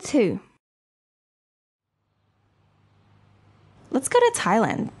 Example 2. Let's go to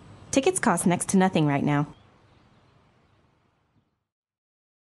Thailand. Tickets cost next to nothing right now.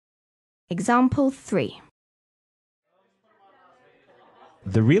 Example 3.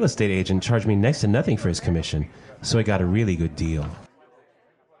 The real estate agent charged me next to nothing for his commission, so I got a really good deal.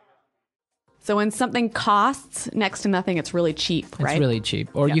 So when something costs next to nothing, it's really cheap, right? It's really cheap,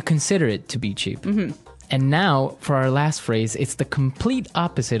 or you consider it to be cheap. Mm-hmm. And now, for our last phrase, it's the complete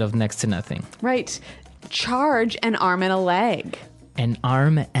opposite of next to nothing. Right. Charge an arm and a leg. An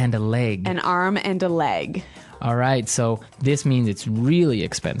arm and a leg. An arm and a leg. All right, so this means it's really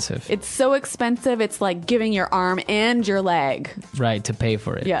expensive. It's so expensive, it's like giving your arm and your leg. Right, to pay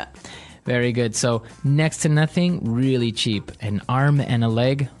for it. Yeah. Very good. So next to nothing, really cheap. An arm and a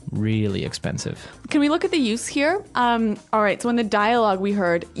leg, really expensive. Can we look at the use here? All right, so in the dialogue we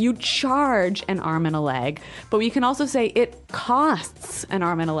heard, you charge an arm and a leg, but we can also say it costs an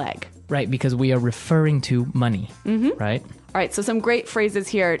arm and a leg. Right, because we are referring to money, right? All right, so some great phrases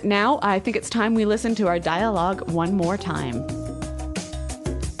here. Now, I think it's time we listen to our dialogue one more time.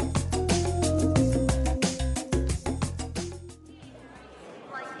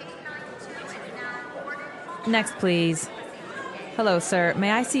 Next, please. Hello, sir.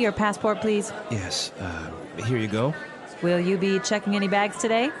 May I see your passport, please? Yes, here you go. Will you be checking any bags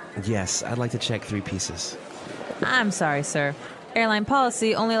today? Yes, I'd like to check 3 pieces. I'm sorry, sir. Airline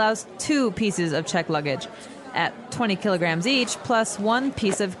policy only allows 2 pieces of checked luggage at 20 kilograms each, plus 1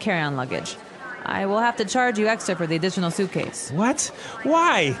 piece of carry-on luggage. I will have to charge you extra for the additional suitcase. What?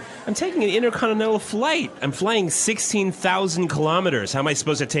 Why? I'm taking an intercontinental flight. I'm flying 16,000 kilometers. How am I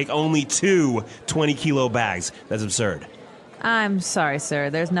supposed to take only 2 20-kilo bags? That's absurd. I'm sorry, sir.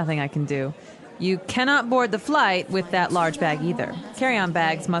 There's nothing I can do. You cannot board the flight with that large bag either. Carry-on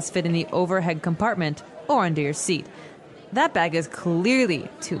bags must fit in the overhead compartment or under your seat. That bag is clearly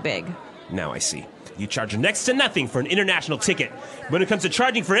too big. Now I see. You charge next to nothing for an international ticket. When it comes to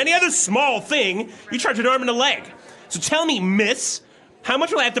charging for any other small thing, you charge an arm and a leg. So tell me, miss, how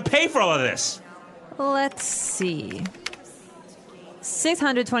much will I have to pay for all of this? Let's see.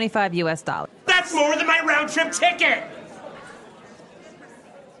 $625 US. That's more than my round trip ticket!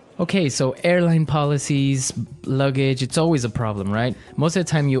 Okay, so airline policies, luggage, it's always a problem, right? Most of the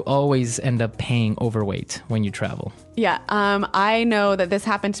time, you always end up paying overweight when you travel. Yeah, I know that this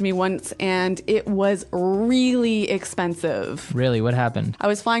happened to me once, and it was really expensive. Really? What happened? I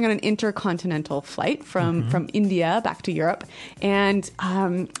was flying on an intercontinental flight from India back to Europe, and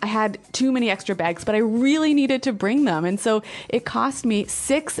I had too many extra bags, but I really needed to bring them. And so it cost me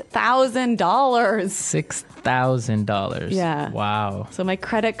 $6,000. $6,000. Yeah. Wow. So my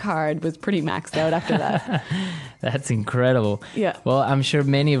credit card was pretty maxed out after that. That's incredible. Yeah. Well, I'm sure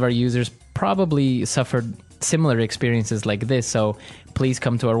many of our users probably suffered similar experiences like this, so please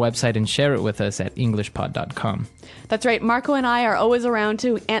come to our website and share it with us at englishpod.com. That's right. Marco and I are always around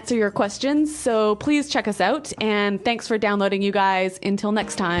to answer your questions, so please check us out. And thanks for downloading, you guys. Until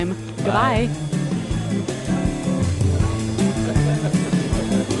next time, goodbye.